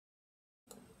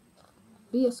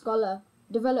Be a scholar.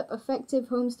 Develop effective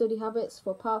home study habits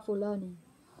for powerful learning.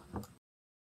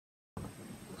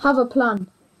 Have a plan.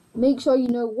 Make sure you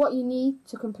know what you need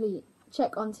to complete.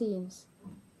 Check on teams.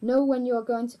 Know when you are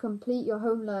going to complete your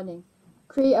home learning.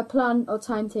 Create a plan or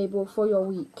timetable for your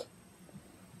week.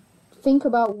 Think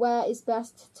about where it's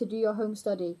best to do your home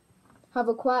study. Have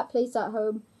a quiet place at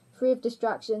home, free of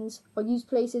distractions, or use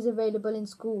places available in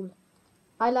school.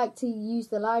 I like to use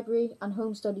the library and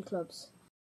home study clubs.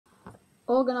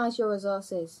 Organize your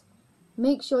resources.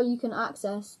 Make sure you can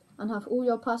access and have all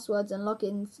your passwords and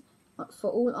logins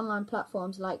for all online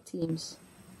platforms like Teams.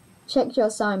 Check your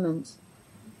assignments.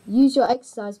 Use your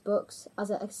exercise books as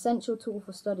an essential tool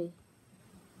for study.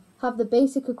 Have the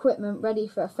basic equipment ready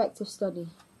for effective study.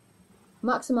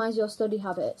 Maximize your study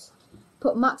habits.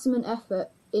 Put maximum effort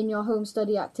in your home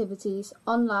study activities,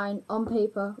 online, on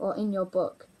paper, or in your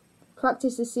book.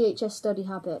 Practice the CHS study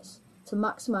habits to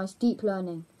maximize deep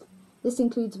learning. This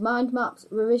includes mind maps,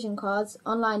 revision cards,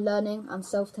 online learning, and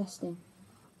self-testing.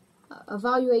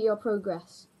 Evaluate your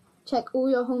progress. Check all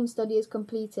your home study is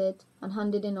completed and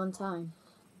handed in on time.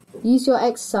 Use your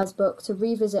exercise book to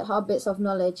revisit hard bits of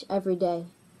knowledge every day.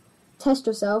 Test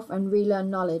yourself and relearn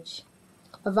knowledge.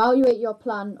 Evaluate your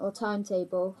plan or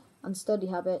timetable and study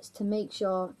habits to make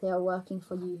sure they are working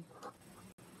for you.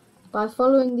 By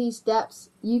following these steps,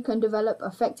 you can develop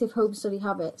effective home study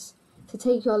habits to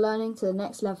take your learning to the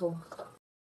next level.